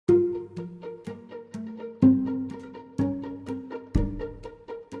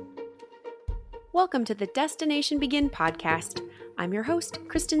Welcome to the Destination Begin podcast. I'm your host,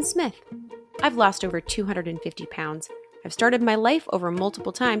 Kristen Smith. I've lost over 250 pounds. I've started my life over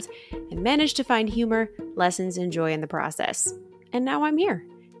multiple times and managed to find humor, lessons, and joy in the process. And now I'm here,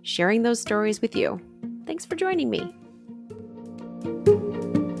 sharing those stories with you. Thanks for joining me.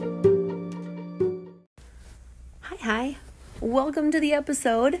 Hi. Welcome to the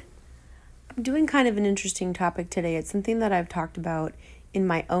episode. I'm doing kind of an interesting topic today. It's something that I've talked about in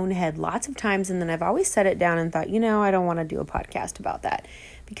my own head lots of times, and then I've always set it down and thought, I don't want to do a podcast about that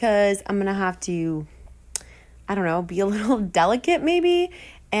because I'm going to have to, be a little delicate maybe,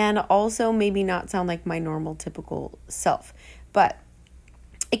 and also maybe not sound like my normal, typical self. But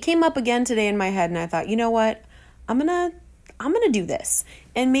it came up again today in my head, and I thought, you know what? I'm going to do this,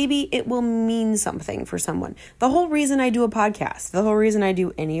 and maybe it will mean something for someone. The whole reason I do a podcast, the whole reason I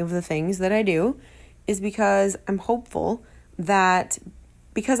do any of the things that I do is because I'm hopeful that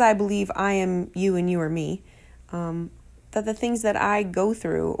because I believe I am you and you are me, that the things that I go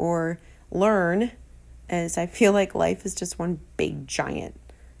through or learn, as I feel like life is just one big giant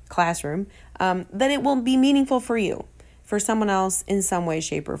classroom, that it will be meaningful for you, for someone else in some way,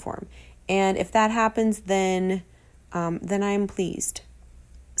 shape, or form. And if that happens, then I am pleased.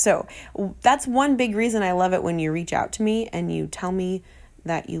 So that's one big reason I love it when you reach out to me and you tell me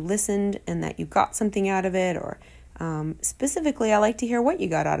that you listened and that you got something out of it, or specifically, I like to hear what you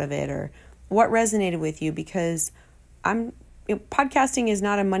got out of it or what resonated with you, because podcasting is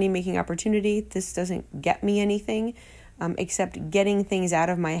not a money-making opportunity. This doesn't get me anything except getting things out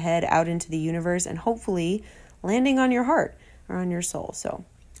of my head out into the universe and hopefully landing on your heart or on your soul. So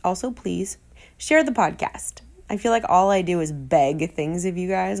also, please share the podcast. I feel like all I do is beg things of you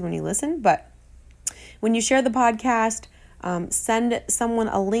guys when you listen, but when you share the podcast, send someone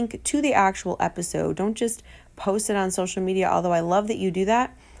a link to the actual episode. Don't just post it on social media, although I love that you do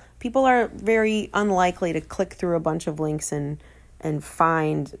that. People are very unlikely to click through a bunch of links and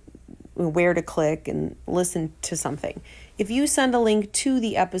find where to click and listen to something. If you send a link to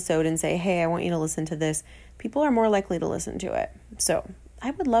the episode and say, hey, I want you to listen to this, people are more likely to listen to it. So I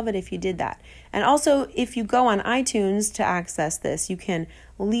would love it if you did that. And also, if you go on iTunes to access this, you can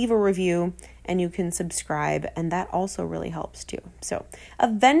leave a review and you can subscribe, and that also really helps too. So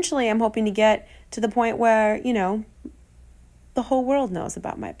eventually I'm hoping to get to the point where, the whole world knows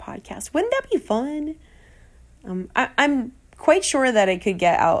about my podcast. Wouldn't that be fun? I'm quite sure that it could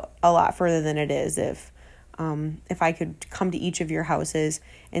get out a lot further than it is if I could come to each of your houses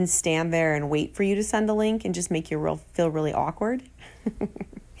and stand there and wait for you to send a link and just make you feel really awkward.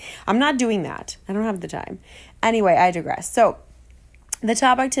 I'm not doing that. I don't have the time. Anyway, I digress. So the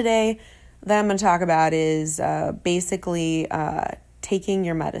topic today that I'm going to talk about is basically taking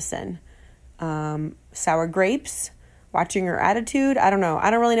your medicine. Sour grapes, watching your attitude. I don't know. I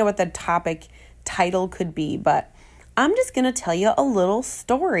don't really know what the topic title could be, but I'm just going to tell you a little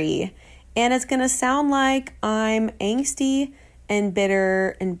story. And it's going to sound like I'm angsty and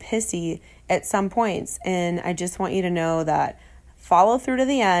bitter and pissy at some points. And I just want you to know that follow through to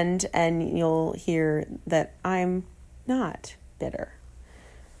the end and you'll hear that I'm not bitter.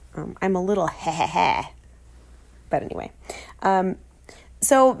 I'm a little But anyway.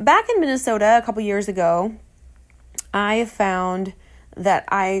 So back in Minnesota a couple years ago, I found that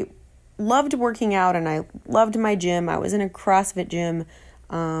I loved working out and I loved my gym. I was in a CrossFit gym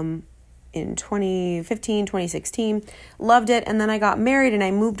in 2015, 2016. Loved it. And then I got married and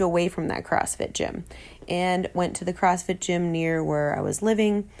I moved away from that CrossFit gym and went to the CrossFit gym near where I was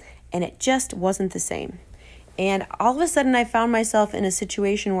living, and it just wasn't the same. And all of a sudden I found myself in a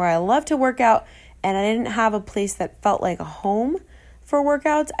situation where I love to work out and I didn't have a place that felt like a home for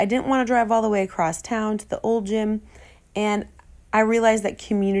workouts. I didn't want to drive all the way across town to the old gym, and I realized that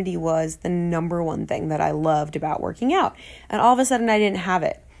community was the number one thing that I loved about working out. And all of a sudden I didn't have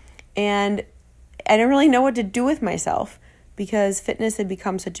it. And I didn't really know what to do with myself because fitness had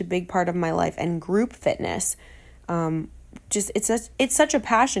become such a big part of my life, and group fitness, it's such a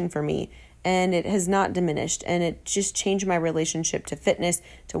passion for me, and it has not diminished, and it just changed my relationship to fitness,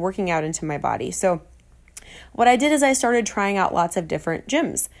 to working out, into my body. So what I did is I started trying out lots of different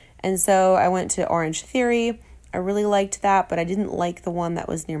gyms. And so I went to Orange Theory. I really liked that, but I didn't like the one that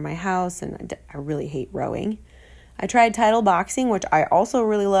was near my house, and I really hate rowing. I tried Tidal Boxing, which I also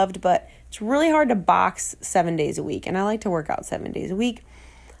really loved, but it's really hard to box 7 days a week, and I like to work out 7 days a week.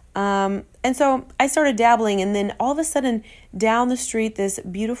 And so I started dabbling, and then all of a sudden, down the street, this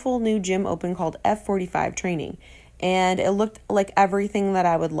beautiful new gym opened called F45 Training, and it looked like everything that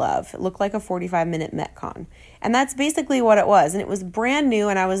I would love. It looked like a 45-minute Metcon, and that's basically what it was, and it was brand new,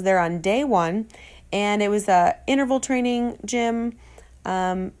 and I was there on day one, and it was a interval training gym.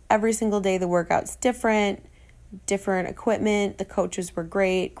 Every single day the workout's different equipment. The coaches were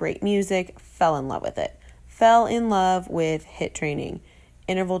great music. Fell in love with it. Fell in love with HIIT training,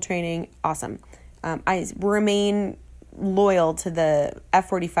 interval training, awesome. I remain loyal to the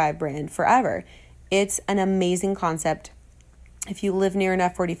F45 brand forever. It's an amazing concept. If you live near an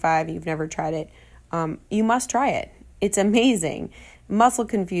F45 and you've never tried it, you must try it. It's amazing. Muscle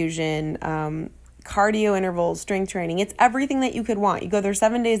confusion, cardio intervals, strength training. It's everything that you could want. You go there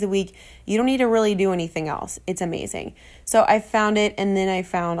 7 days a week. You don't need to really do anything else. It's amazing. So I found it, and then I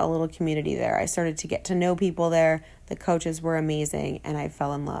found a little community there. I started to get to know people there. The coaches were amazing, and I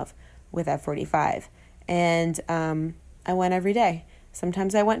fell in love with F45. And I went every day.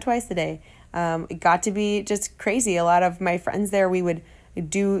 Sometimes I went twice a day. It got to be just crazy. A lot of my friends there, we would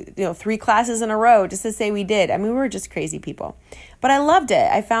do 3 classes in a row just to say we did. I mean, we were just crazy people. But I loved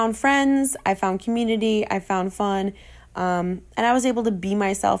it. I found friends, I found community, I found fun, and I was able to be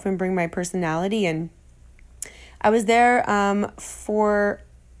myself and bring my personality. And I was there for,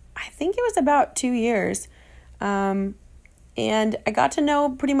 I think it was about 2 years, and I got to know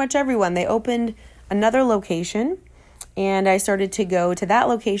pretty much everyone. They opened another location, and I started to go to that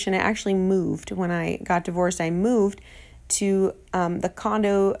location. I actually moved. When I got divorced, I moved to the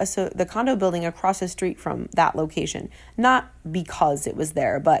condo building across the street from that location. Not because it was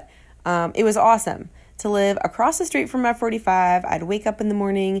there, but it was awesome to live across the street from F45. I'd wake up in the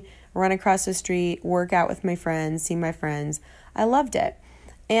morning, run across the street, work out with my friends, see my friends. I loved it.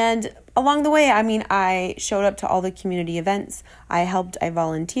 And along the way, I mean, I showed up to all the community events. I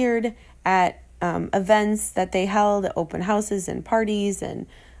volunteered at events that they held, open houses and parties, and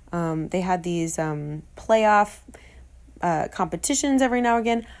they had these playoff competitions every now and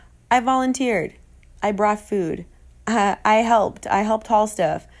again. I volunteered. I brought food. I helped haul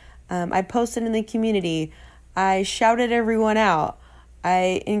stuff. I posted in the community. I shouted everyone out.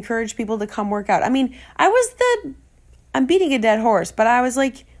 I encouraged people to come work out. I mean, I'm beating a dead horse, but I was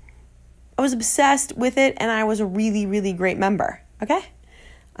obsessed with it, and I was a really, really great member. Okay?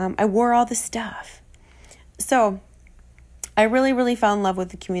 I wore all the stuff. So I really, really fell in love with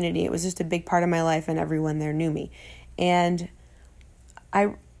the community. It was just a big part of my life, and everyone there knew me. And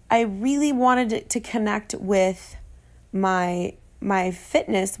I really wanted to connect with my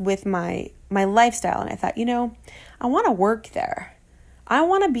fitness, with my lifestyle. And I thought, I want to work there. I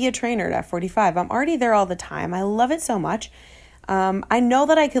want to be a trainer at F45. I'm already there all the time. I love it so much. I know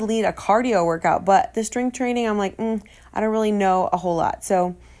that I could lead a cardio workout, but the strength training, I'm like, I don't really know a whole lot.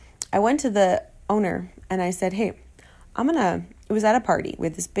 So I went to the owner and I said, hey, it was at a party. We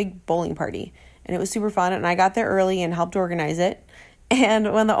had this big bowling party, and it was super fun. And I got there early and helped organize it.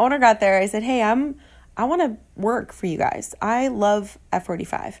 And when the owner got there, I said, hey, I want to work for you guys. I love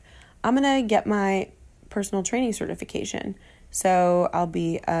F45. I'm going to get my personal training certification. So I'll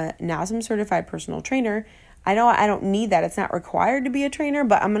be a NASM certified personal trainer. I know I don't need that. It's not required to be a trainer,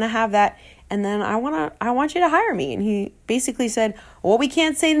 but I'm going to have that. And then I want you to hire me. And he basically said, well, we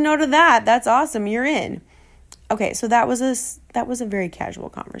can't say no to that. That's awesome. You're in. Okay. So that was a very casual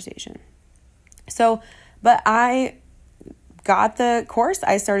conversation. So, but I got the course.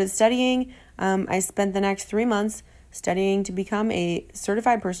 I started studying. I spent the next 3 months studying to become a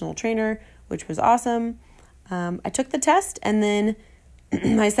certified personal trainer, which was awesome. I took the test, and then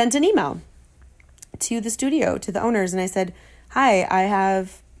I sent an email to the studio, to the owners, and I said, hi, I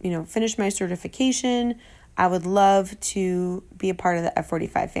have, finished my certification. I would love to be a part of the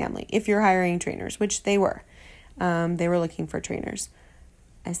F45 family if you're hiring trainers, which they were. They were looking for trainers.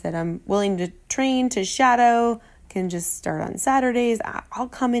 I said, I'm willing to train, to shadow, can just start on Saturdays. I'll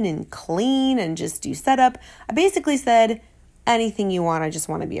come in and clean and just do setup. I basically said, anything you want, I just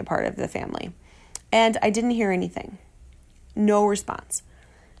want to be a part of the family. And I didn't hear anything. No response.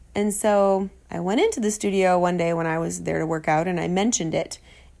 And so I went into the studio one day when I was there to work out, and I mentioned it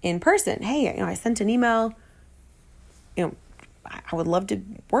in person. Hey, I sent an email. I would love to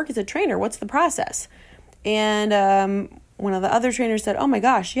work as a trainer. What's the process? And one of the other trainers said, oh my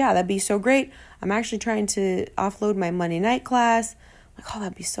gosh, yeah, that'd be so great. I'm actually trying to offload my Monday night class. I'm like, oh,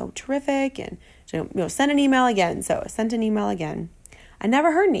 that'd be so terrific. And send an email again. So I sent an email again. I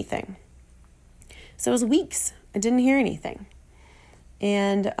never heard anything. So it was weeks. I didn't hear anything.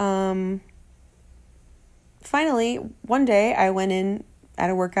 And finally, one day I went in at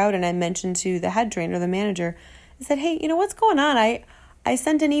a workout and I mentioned to the head trainer, the manager, I said, hey, what's going on? I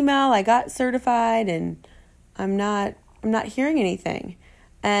sent an email, I got certified, and I'm not hearing anything.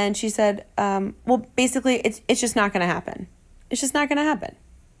 And she said, well, basically it's just not going to happen. It's just not going to happen.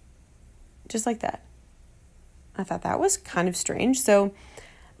 Just like that. I thought that was kind of strange. So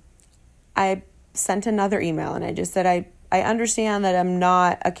I sent another email and I just said, I understand that I'm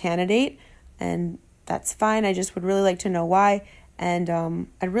not a candidate, and that's fine. I just would really like to know why. And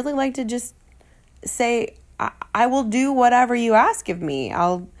I'd really like to just say, I will do whatever you ask of me.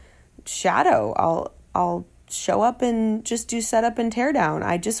 I'll shadow. I'll show up and just do setup and tear down.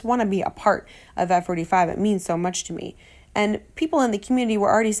 I just want to be a part of F45. It means so much to me. And people in the community were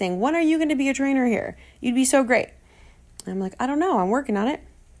already saying, when are you going to be a trainer here? You'd be so great. And I'm like, I don't know. I'm working on it.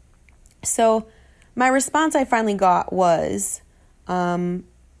 So my response I finally got was,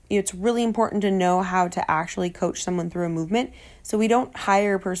 it's really important to know how to actually coach someone through a movement. So we don't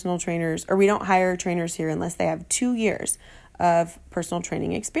hire personal trainers, or we don't hire trainers here unless they have 2 years of personal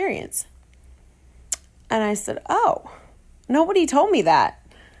training experience. And I said, oh, nobody told me that.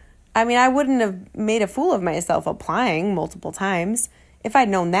 I mean, I wouldn't have made a fool of myself applying multiple times. If I'd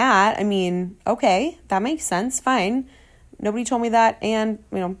known that, I mean, okay, that makes sense, fine. Nobody told me that. And,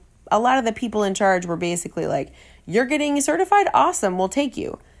 a lot of the people in charge were basically like, you're getting certified? Awesome, we'll take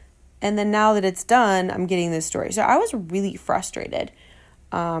you. And then now that it's done, I'm getting this story. So I was really frustrated.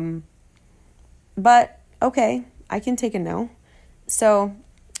 But okay, I can take a no. So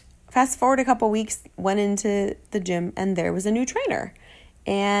fast forward a couple weeks, went into the gym, and there was a new trainer.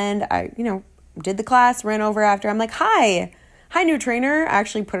 And I, did the class, ran over after. I'm like, hi, new trainer. I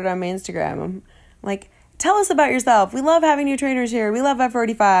actually put it on my Instagram. I'm like, tell us about yourself. We love having new trainers here. We love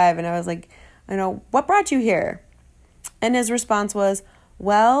F45. And I was like, what brought you here? And his response was,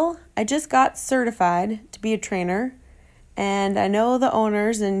 well, I just got certified to be a trainer, and I know the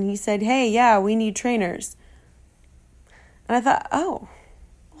owners, and he said, hey, yeah, we need trainers. And I thought, oh,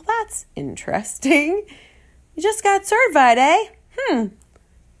 well, that's interesting. You just got certified, eh?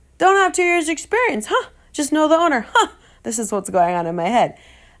 Don't have 2 years experience, huh? Just know the owner, huh? This is what's going on in my head.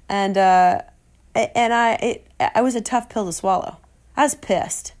 And I was a tough pill to swallow. I was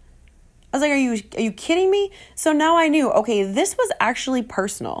pissed. I was like, are you kidding me? So now I knew, okay, this was actually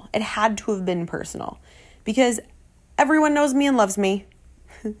personal. It had to have been personal because everyone knows me and loves me.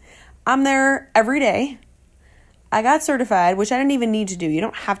 I'm there every day. I got certified, which I didn't even need to do. You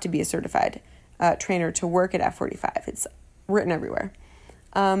don't have to be a certified trainer to work at F45. It's written everywhere.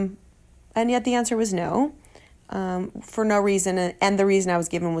 And yet the answer was no, for no reason. And the reason I was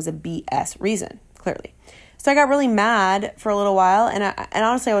given was a BS reason, clearly. So I got really mad for a little while, and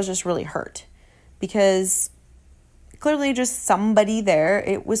honestly, I was just really hurt because clearly just somebody there,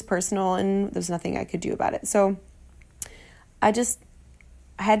 it was personal, and there's nothing I could do about it. So I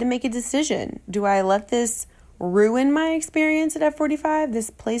had to make a decision. Do I let this ruin my experience at F45,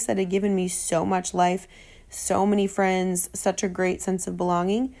 this place that had given me so much life, so many friends, such a great sense of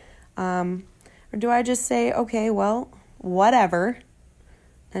belonging? Or do I just say, okay, well, whatever,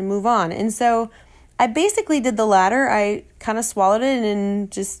 and move on? And so I basically did the latter. I kind of swallowed it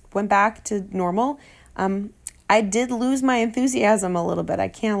and just went back to normal. I did lose my enthusiasm a little bit, I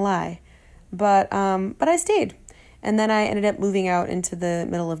can't lie. But I stayed. And then I ended up moving out into the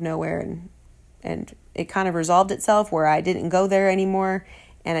middle of nowhere, and it kind of resolved itself where I didn't go there anymore,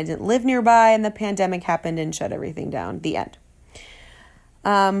 and I didn't live nearby, and the pandemic happened and shut everything down. The end.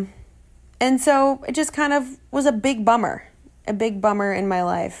 And so it just kind of was a big bummer in my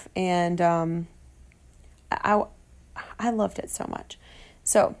life. And I loved it so much.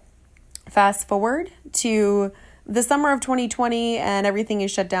 So fast forward to the summer of 2020, and everything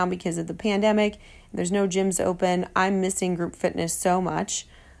is shut down because of the pandemic. There's no gyms open. I'm missing group fitness so much.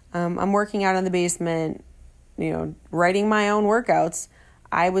 I'm working out in the basement, writing my own workouts.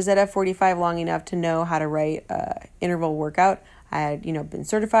 I was at F45 long enough to know how to write interval workout. I had, been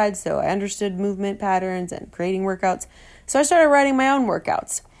certified, so I understood movement patterns and creating workouts. So I started writing my own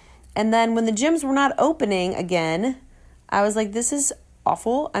workouts. And then when the gyms were not opening again, I was like, this is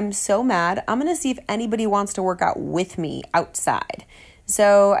awful. I'm so mad. I'm going to see if anybody wants to work out with me outside.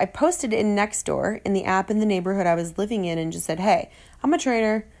 So I posted in Nextdoor in the app in the neighborhood I was living in and just said, hey, I'm a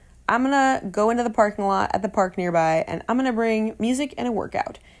trainer. I'm going to go into the parking lot at the park nearby, and I'm going to bring music and a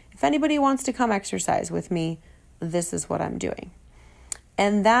workout. If anybody wants to come exercise with me, this is what I'm doing.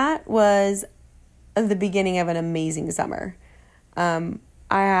 And that was the beginning of an amazing summer. I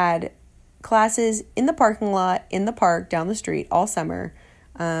had classes in the parking lot, in the park, down the street all summer,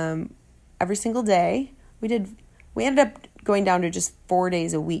 every single day. We ended up going down to just 4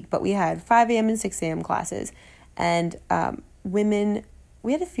 days a week, but we had 5 a.m. and 6 a.m. classes. And women,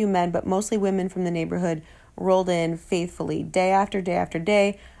 we had a few men, but mostly women from the neighborhood rolled in faithfully day after day after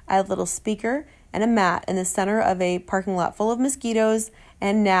day. I had a little speaker and a mat in the center of a parking lot full of mosquitoes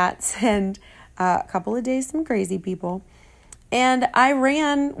and gnats and a couple of days some crazy people. And I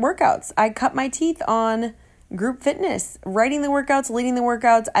ran workouts. I cut my teeth on group fitness, writing the workouts, leading the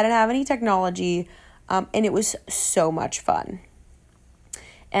workouts. I didn't have any technology. And it was so much fun.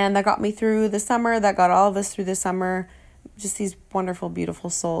 And that got me through the summer. That got all of us through the summer. Just these wonderful, beautiful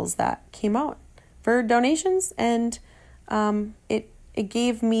souls that came out for donations. And it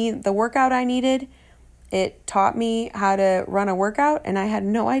gave me the workout I needed. It taught me how to run a workout. And I had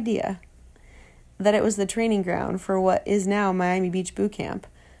no idea that it was the training ground for what is now Miami Beach Boot Camp,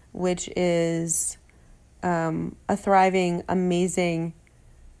 which is a thriving, amazing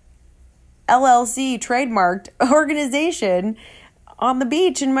LLC trademarked organization on the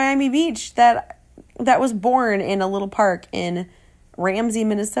beach in Miami Beach that was born in a little park in Ramsey,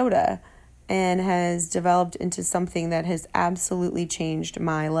 Minnesota, and has developed into something that has absolutely changed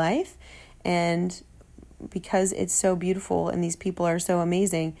my life. And because it's so beautiful and these people are so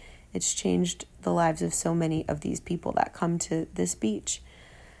amazing, it's changed the lives of so many of these people that come to this beach.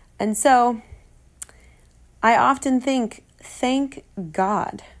 And so I often think, thank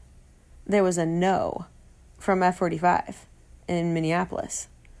God there was a no from F45 in Minneapolis.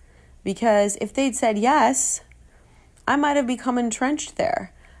 Because if they'd said yes, I might have become entrenched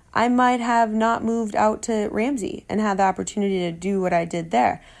there. I might have not moved out to Ramsey and had the opportunity to do what I did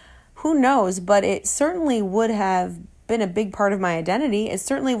there. Who knows? But it certainly would have been a big part of my identity. It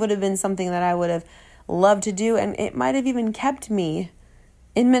certainly would have been something that I would have loved to do. And it might have even kept me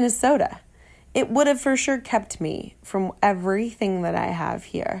in Minnesota. It would have for sure kept me from everything that I have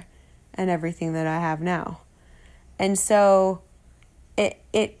here and everything that I have now. And so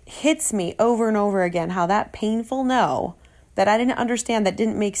it hits me over and over again how that painful no that I didn't understand, that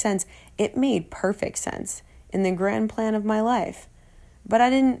didn't make sense, it made perfect sense in the grand plan of my life. But I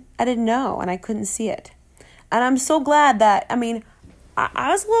didn't know, and I couldn't see it. And I'm so glad that, I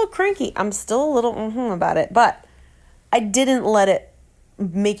was a little cranky. I'm still a little about it, but I didn't let it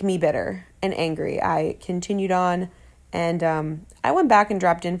make me bitter and angry. I continued on, and I went back and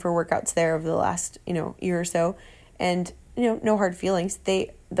dropped in for workouts there over the last, year or so, and no hard feelings.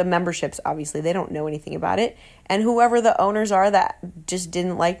 The memberships, obviously, they don't know anything about it. And whoever the owners are that just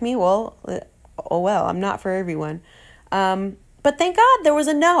didn't like me, well, I'm not for everyone. But thank God there was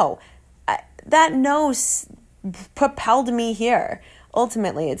a no. That no propelled me here.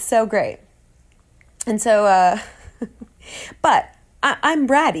 Ultimately, it's so great. And so, but I'm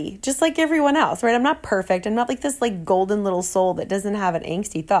bratty, just like everyone else, right? I'm not perfect. I'm not like this golden little soul that doesn't have an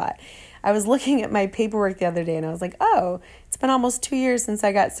angsty thought. I was looking at my paperwork the other day and I was like, oh, it's been almost 2 years since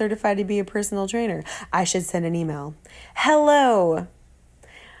I got certified to be a personal trainer. I should send an email. Hello.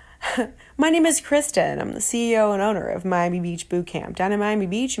 My name is Kristen. I'm the CEO and owner of Miami Beach Boot Camp. Down in Miami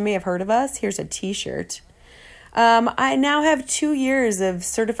Beach, you may have heard of us. Here's a t-shirt. I now have 2 years of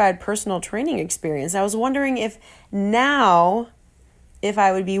certified personal training experience. I was wondering if I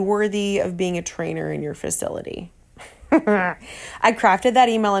would be worthy of being a trainer in your facility. I crafted that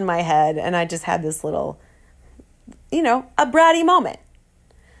email in my head, and I just had this little, a bratty moment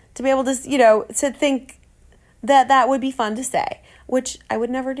to be able to, to think that would be fun to say, which I would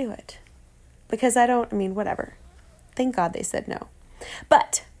never do it because whatever. Thank God they said no.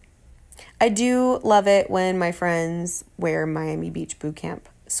 But I do love it when my friends wear Miami Beach Boot Camp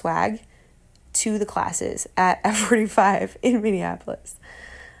swag to the classes at F45 in Minneapolis.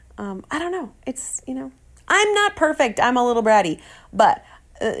 I don't know. It's, I'm not perfect. I'm a little bratty, but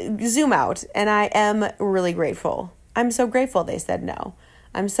zoom out, and I am really grateful. I'm so grateful they said no.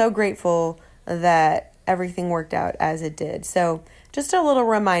 I'm so grateful that everything worked out as it did. So just a little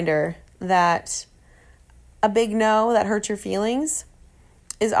reminder that a big no that hurts your feelings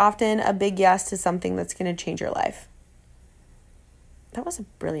is often a big yes to something that's going to change your life. That wasn't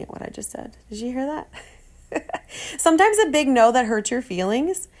brilliant what I just said. Did you hear that? Sometimes a big no that hurts your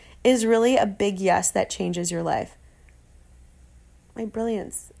feelings is really a big yes that changes your life. My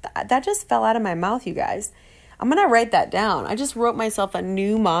brilliance. That just fell out of my mouth, you guys. I'm going to write that down. I just wrote myself a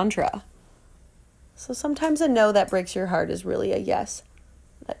new mantra. So sometimes a no that breaks your heart is really a yes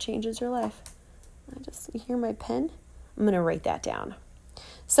that changes your life. You hear my pen? I'm going to write that down.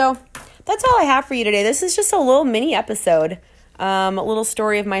 So that's all I have for you today. This is just a little mini episode. A little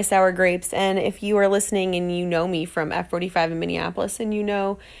story of my sour grapes. And if you are listening and you know me from F45 in Minneapolis and you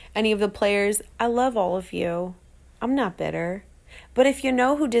know any of the players, I love all of you. I'm not bitter. But if you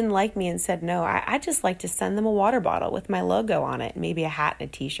know who didn't like me and said no, I just like to send them a water bottle with my logo on it, maybe a hat and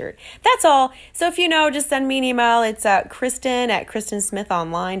a t-shirt. That's all. So if you know, just send me an email. It's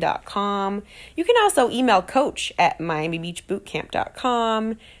Kristen@KristenSmithOnline.com. You can also email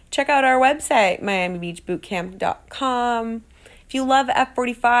coach@MiamiBeachBootCamp.com. Check out our website, MiamiBeachBootCamp.com. If you love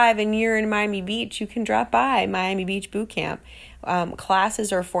F45 and you're in Miami Beach, you can drop by Miami Beach Boot Camp.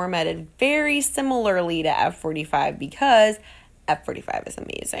 Classes are formatted very similarly to F45 because F45 is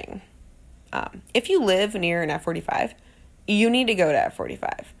amazing. If you live near an F45, you need to go to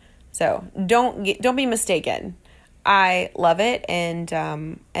F45. So don't be mistaken. I love it, and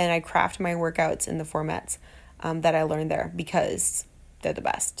I craft my workouts in the formats that I learned there because they're the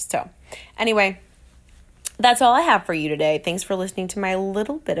best. So anyway, that's all I have for you today. Thanks for listening to my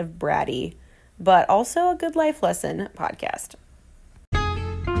little bit of bratty, but also a good life lesson podcast.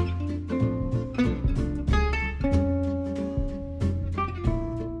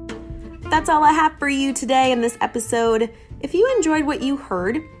 That's all I have for you today in this episode. If you enjoyed what you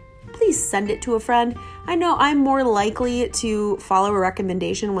heard, please send it to a friend. I know I'm more likely to follow a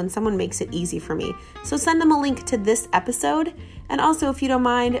recommendation when someone makes it easy for me. So send them a link to this episode. And also, if you don't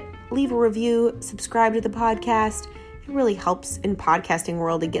mind, leave a review, subscribe to the podcast. It really helps in podcasting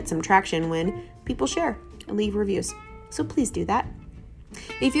world to get some traction when people share and leave reviews. So please do that.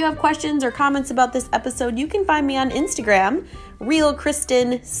 If you have questions or comments about this episode, you can find me on Instagram, Real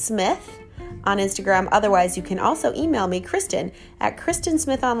Kristen Smith on Instagram. Otherwise, you can also email me, Kristen, at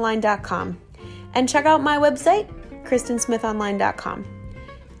kristensmithonline.com. And check out my website, kristensmithonline.com.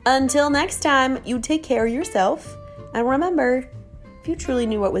 Until next time, you take care of yourself. And remember, if you truly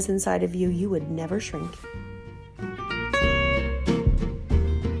knew what was inside of you, you would never shrink.